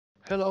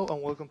Hello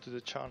and welcome to the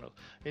channel.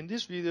 In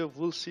this video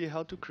we'll see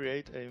how to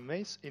create a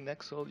maze in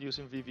Excel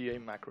using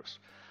VBA macros.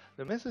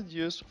 The method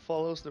used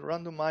follows the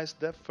randomized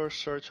depth first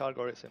search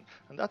algorithm,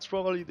 and that's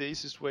probably the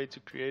easiest way to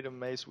create a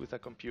maze with a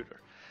computer.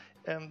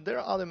 And there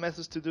are other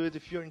methods to do it.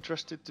 If you're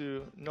interested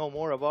to know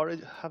more about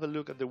it, have a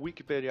look at the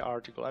Wikipedia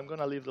article. I'm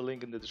gonna leave the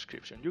link in the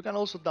description. You can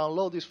also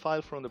download this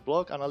file from the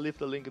blog, and I'll leave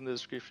the link in the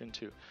description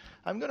too.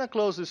 I'm gonna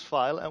close this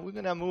file and we're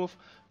gonna move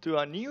to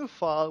a new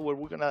file where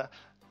we're gonna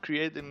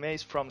create the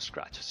maze from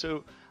scratch.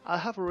 So I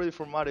have already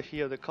formatted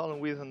here the column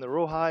width and the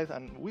row height,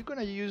 and we're going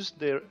to use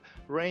the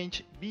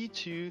range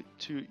B2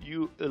 to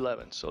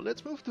U11. So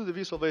let's move to the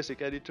Visual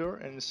Basic editor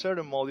and insert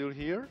a module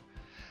here,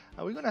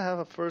 and we're going to have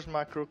a first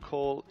macro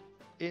called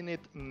init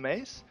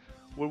maze,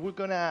 where we're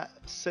going to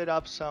set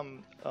up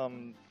some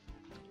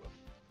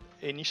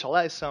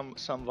initialize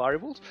some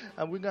variables,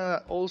 and we're going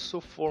to also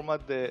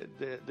format the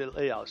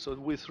layout. So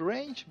with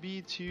range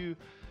B2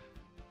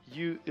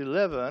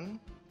 U11,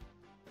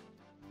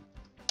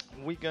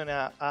 we're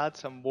gonna add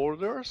some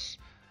borders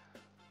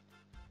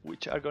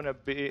which are gonna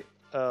be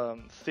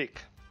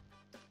thick.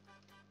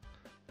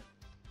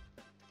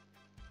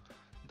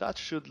 That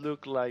should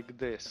look like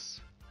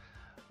this.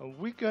 And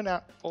we're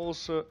gonna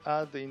also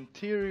add the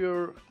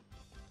interior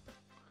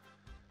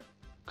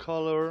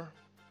color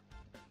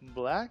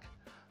black,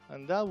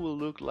 and that will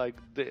look like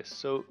this.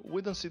 So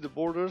we don't see the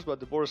borders, but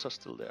the borders are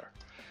still there.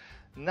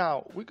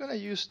 Now we're gonna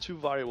use two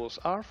variables,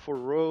 R for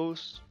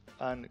rows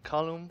and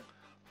column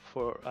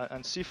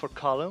and C for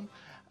column,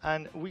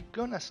 and we're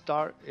gonna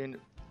start in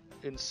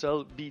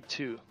cell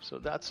B2. So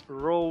that's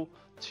row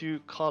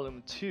 2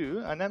 column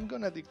 2, and I'm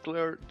gonna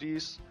declare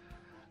these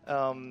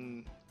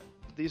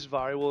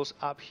variables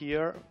up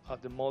here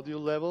at the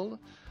module level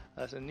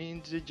as an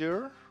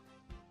integer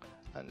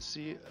and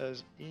C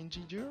as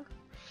integer,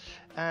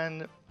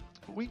 and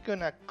we're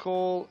gonna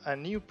call a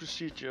new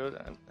procedure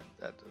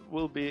that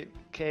will be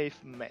cave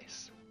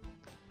maze.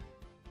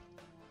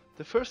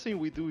 The first thing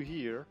we do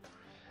here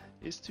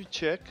is to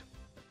check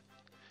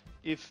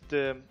if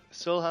the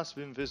cell has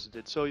been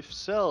visited. So if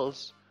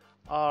cells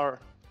R,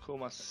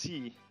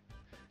 C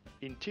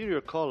interior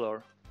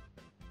color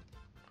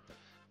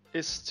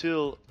is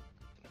still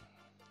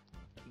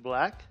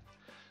black,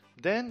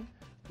 then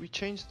we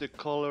change the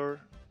color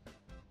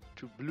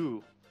to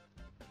blue,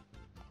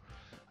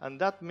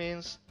 and that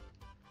means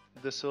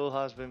the cell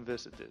has been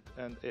visited.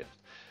 And if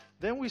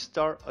then we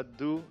start a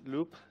do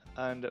loop,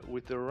 and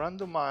with the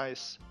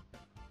randomize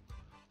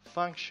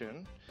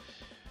function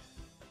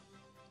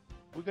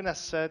we're gonna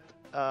set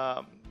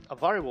a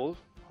variable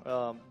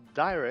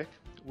direct,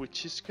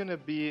 which is gonna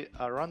be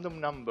a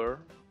random number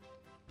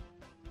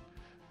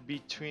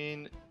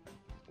between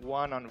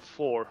 1 and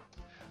 4,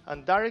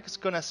 and direct is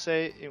gonna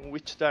say in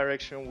which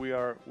direction we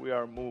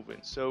are moving.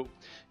 So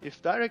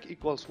if direct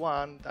equals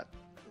 1,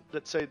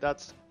 let's say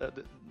that's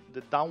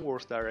the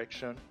downwards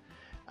direction,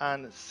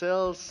 and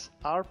cells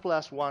R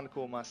plus 1,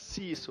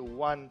 C, so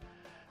one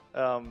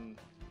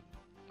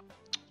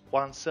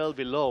cell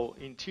below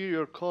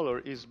interior color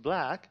is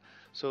black,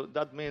 so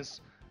that means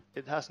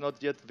it has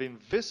not yet been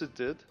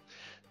visited,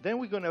 then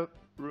we're going to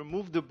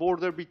remove the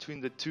border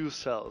between the two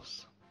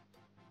cells.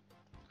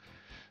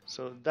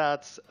 So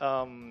that's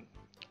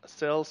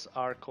cells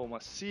R,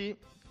 C,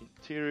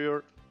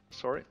 interior,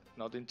 sorry,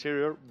 not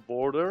interior,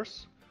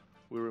 borders.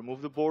 We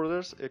remove the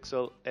borders,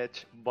 Excel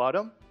edge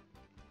bottom.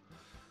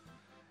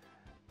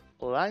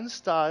 Line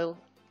style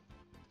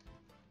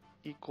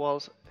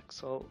equals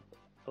Excel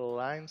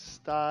line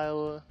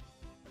style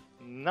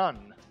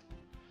none,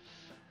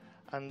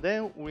 and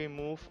then we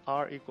move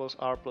R equals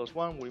R plus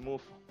 1, we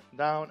move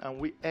down and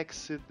we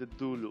exit the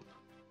do loop.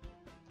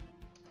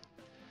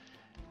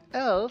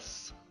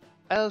 Else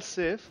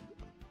if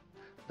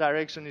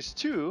direction is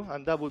 2,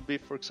 and that would be,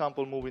 for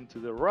example, moving to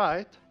the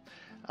right,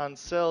 and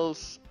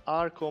cells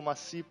R,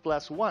 C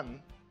plus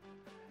 1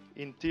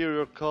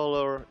 interior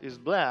color is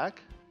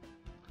black,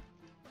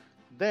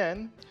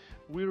 then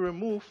we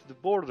remove the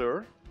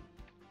border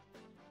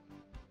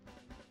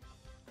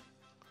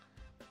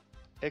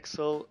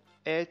Excel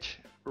edge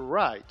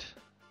right,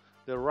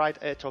 the right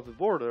edge of the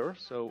border,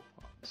 so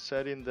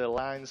setting the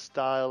line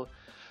style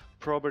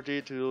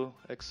property to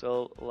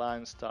Excel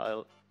line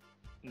style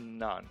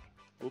none.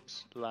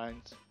 Oops,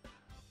 line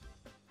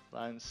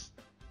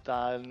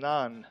style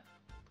none.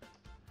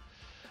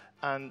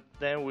 And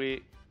then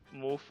we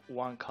move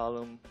one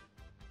column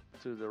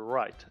to the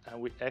right and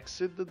we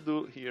exit the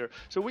do here.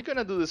 So we're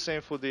gonna do the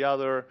same for the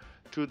other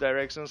two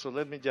directions, so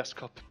let me just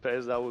copy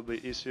paste, that would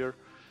be easier.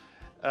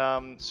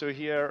 So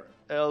here,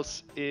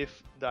 else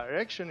if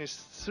direction is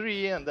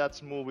 3 and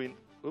that's moving,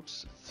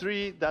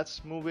 3,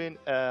 that's moving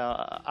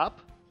up,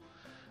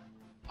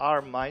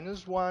 R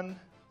minus 1,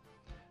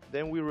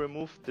 then we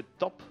remove the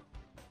top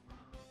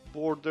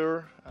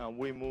border and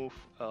we move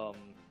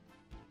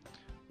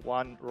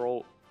one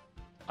row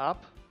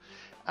up.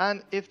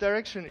 And if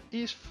direction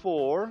is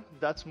 4,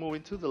 that's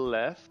moving to the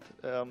left,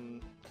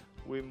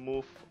 we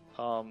move,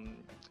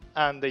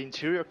 and the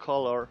interior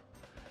color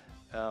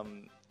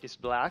is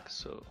black,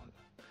 so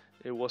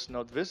it was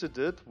not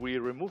visited. We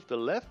remove the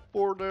left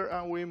border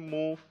and we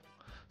move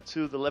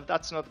to the left.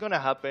 That's not going to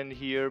happen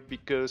here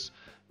because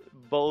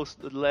both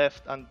the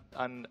left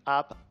and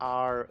up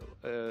are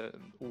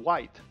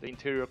white. The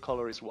interior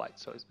color is white,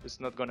 so it's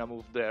not going to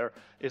move there.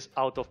 It's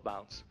out of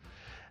bounds.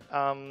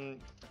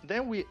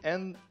 Then we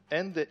end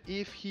the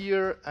if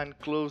here and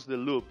close the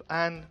loop.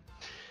 And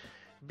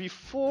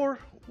before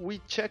we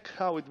check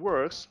how it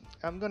works,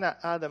 I'm going to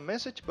add a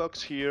message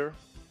box here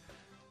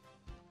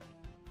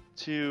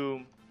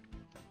to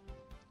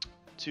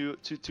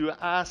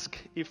ask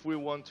if we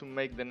want to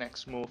make the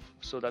next move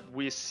so that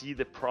we see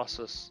the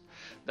process.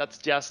 That's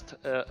just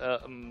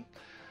the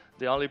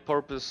only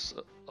purpose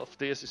of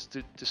this is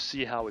to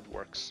see how it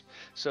works.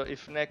 So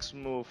if next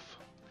move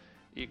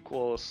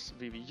equals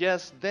VB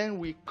yes, then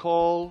we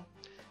call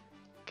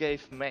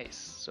gave maze.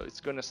 So it's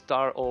going to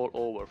start all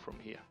over from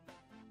here.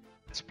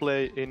 Let's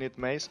play init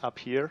maze up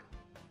here.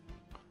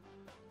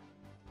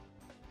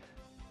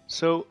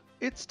 So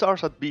it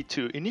starts at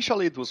B2.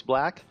 Initially it was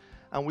black,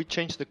 and we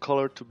changed the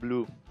color to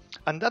blue.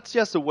 And that's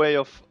just a way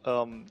of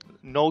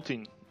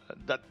noting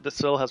that the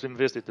cell has been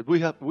visited.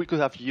 We could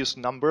have used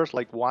numbers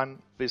like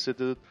 1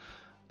 visited,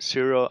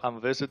 0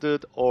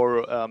 unvisited,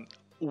 or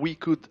we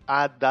could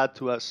add that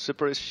to a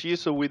separate sheet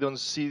so we don't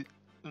see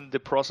the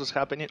process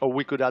happening, or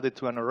we could add it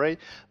to an array.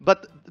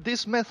 But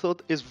this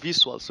method is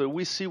visual, so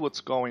we see what's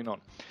going on.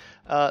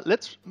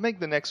 Let's make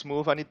the next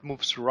move, and it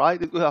moves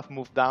right. It could have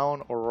moved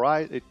down or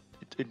right.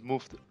 It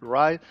moved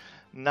right.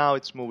 Now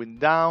it's moving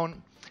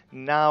down.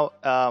 Now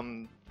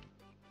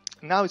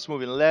it's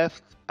moving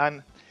left,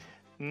 and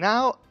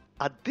now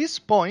at this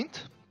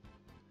point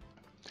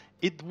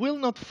it will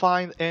not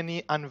find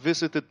any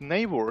unvisited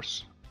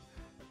neighbors.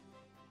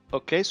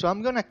 Okay, so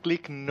I'm gonna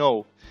click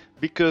no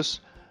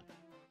because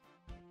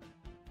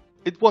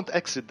it won't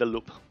exit the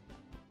loop,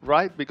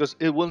 right? Because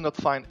it will not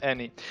find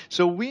any.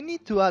 So we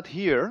need to add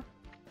here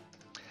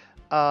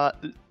a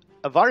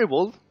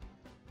variable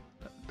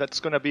that's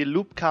gonna be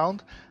loop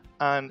count,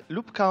 and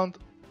loop count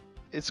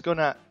is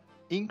gonna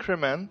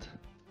increment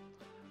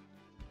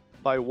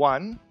by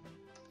 1,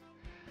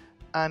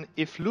 and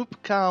if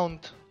loop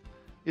count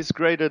is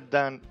greater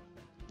than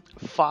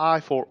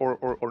 5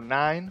 or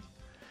 9,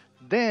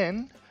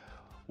 then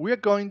we're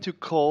going to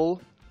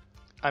call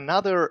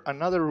another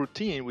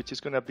routine, which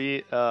is going to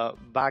be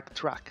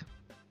backtrack,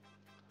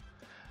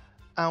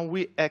 and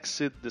we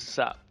exit the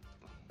sub.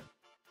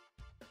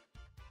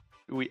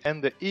 We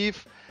end the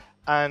if,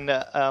 and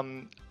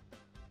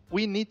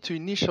we need to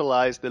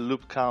initialize the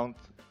loop count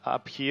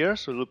up here,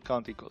 so loop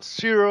count equals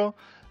 0.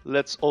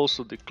 Let's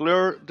also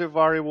declare the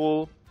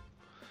variable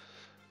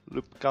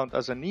loop count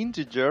as an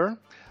integer,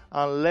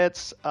 and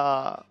let's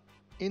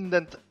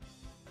indent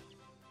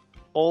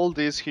all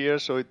this here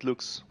so it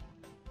looks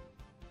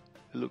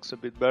a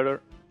bit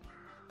better.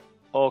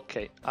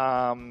 Okay,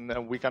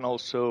 and we can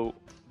also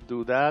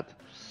do that.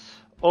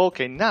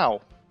 Okay, now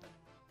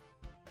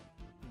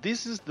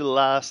this is the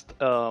last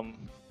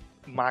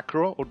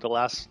macro, or the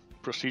last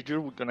procedure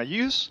we're gonna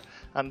use,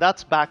 and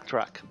that's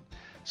backtrack.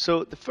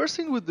 So the first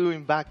thing we do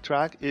in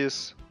backtrack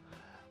is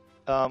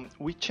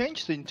we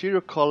change the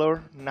interior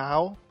color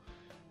now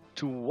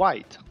to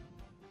white.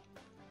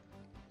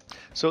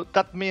 So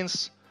that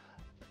means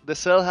the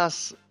cell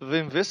has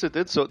been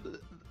visited, so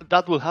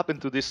that will happen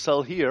to this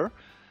cell here.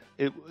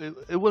 It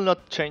will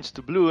not change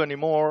to blue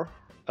anymore.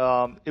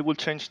 It will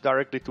change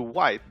directly to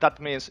white. That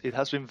means it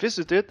has been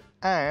visited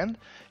and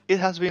it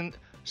has been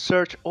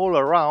searched all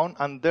around,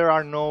 and there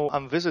are no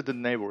unvisited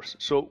neighbors.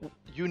 So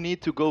you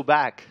need to go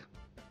back.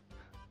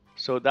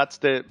 So that's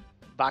the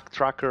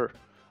backtracker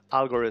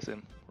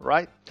algorithm,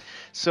 right?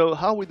 So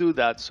how we do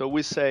that? So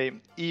we say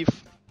if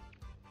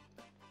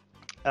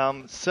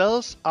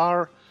cells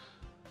are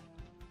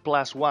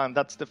 +1,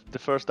 that's the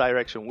first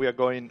direction. We are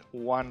going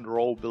 1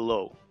 row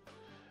below.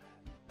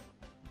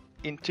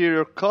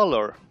 Interior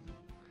color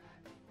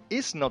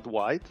is not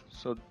white,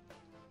 so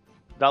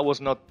that was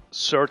not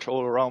searched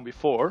all around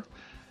before.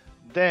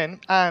 Then,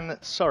 and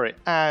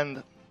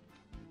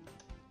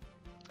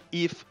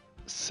if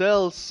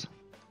cells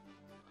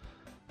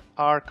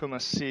R,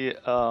 C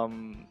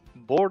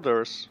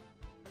borders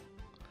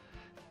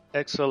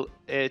XL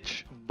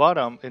edge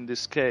bottom in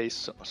this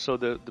case, so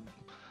the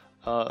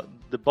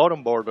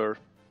bottom border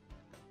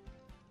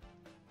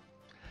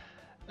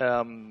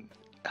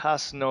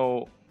has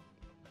no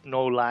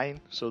line,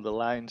 so the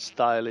line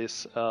style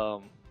is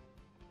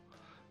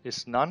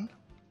none.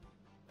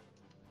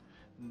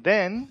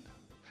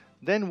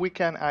 Then we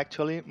can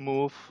actually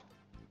move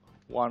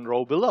 1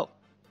 row below.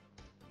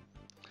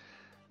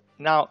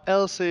 Now,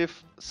 else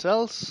if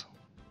cells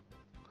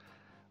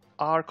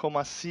R,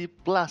 C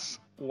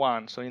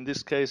 +1, so in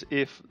this case,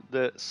 if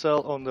the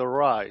cell on the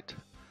right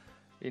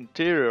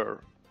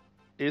interior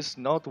is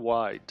not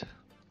white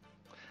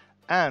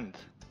and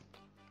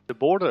the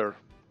border,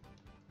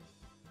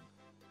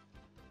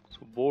 so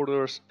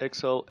borders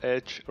XL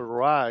edge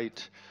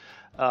right,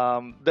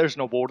 there's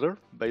no border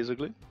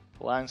basically,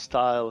 line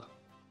style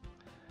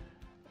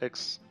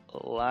X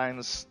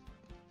line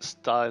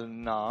style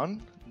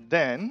none,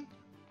 then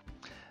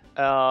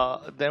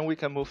then we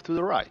can move to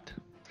the right.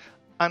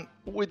 And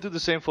we do the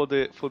same for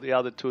the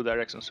other two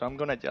directions. So I'm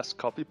gonna just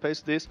copy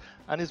paste this,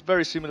 and it's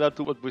very similar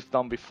to what we've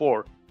done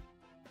before.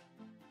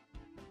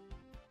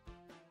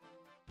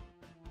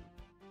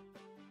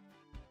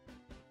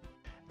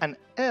 And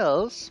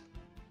else,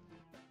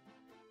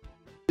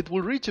 it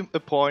will reach a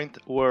point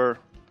where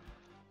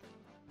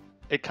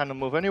it cannot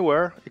move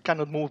anywhere, it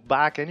cannot move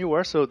back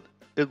anywhere, so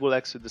it will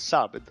exit the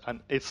sub,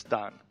 and it's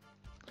done.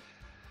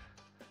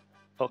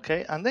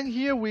 Okay, and then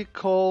here we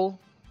call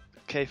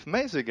cave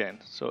maze again,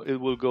 so it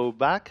will go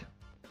back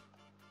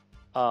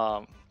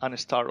and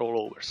start all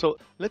over. So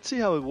let's see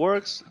how it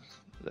works.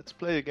 Let's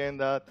play again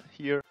that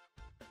here.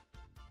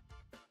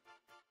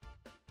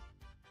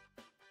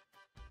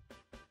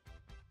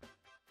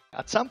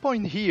 At some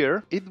point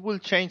here, it will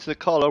change the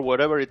color,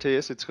 whatever it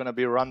is. It's going to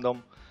be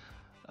random,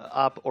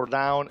 up or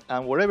down,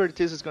 and whatever it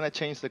is, it's going to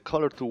change the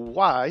color to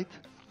white,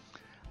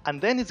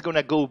 and then it's going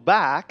to go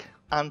back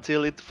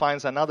until it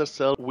finds another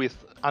cell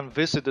with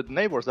unvisited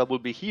neighbors that will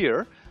be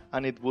here,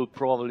 and it will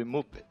probably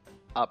move it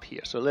up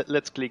here. So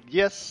let's click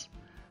yes.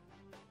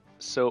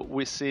 So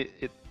we see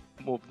it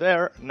moved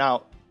there.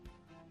 Now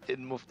it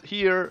moved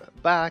here,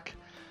 back,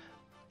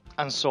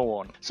 and so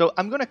on. So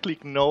I'm gonna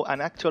click no,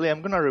 and actually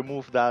I'm gonna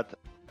remove that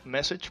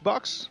message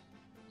box.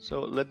 So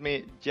let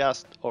me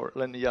just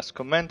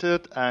comment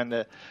it,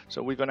 and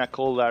so we're gonna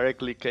call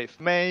directly cave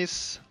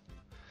maze.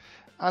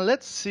 And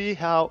let's see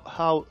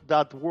how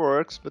that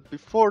works. But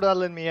before that,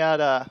 let me add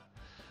a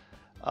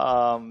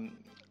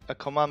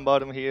command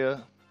button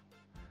here,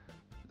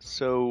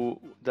 so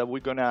that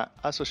we're gonna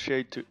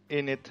associate to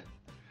init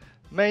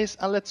maze,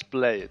 and let's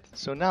play it.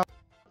 So now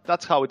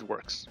that's how it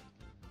works.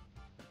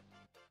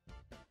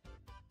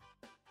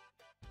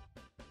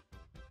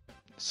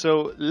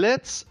 So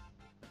let's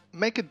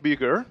make it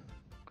bigger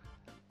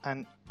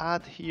and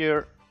add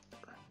here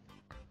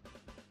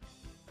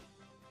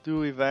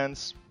do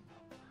events,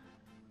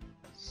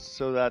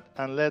 so that,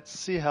 and let's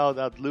see how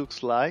that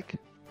looks like.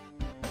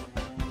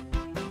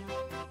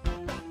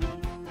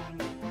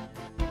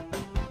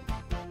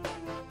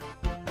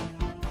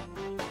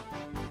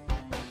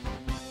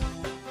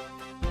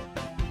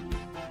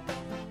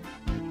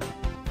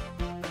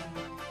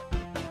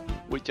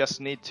 We just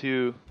need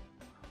to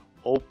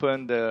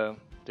open the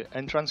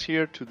entrance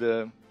here to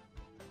the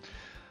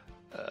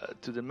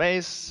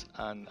maze,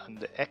 and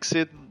the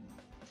exit,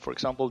 for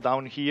example,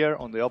 down here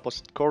on the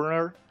opposite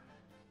corner,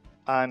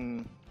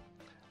 and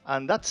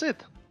that's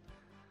it.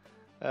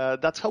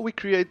 That's how we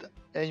create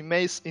a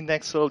maze in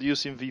Excel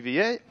using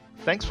VBA.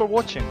 Thanks for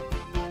watching.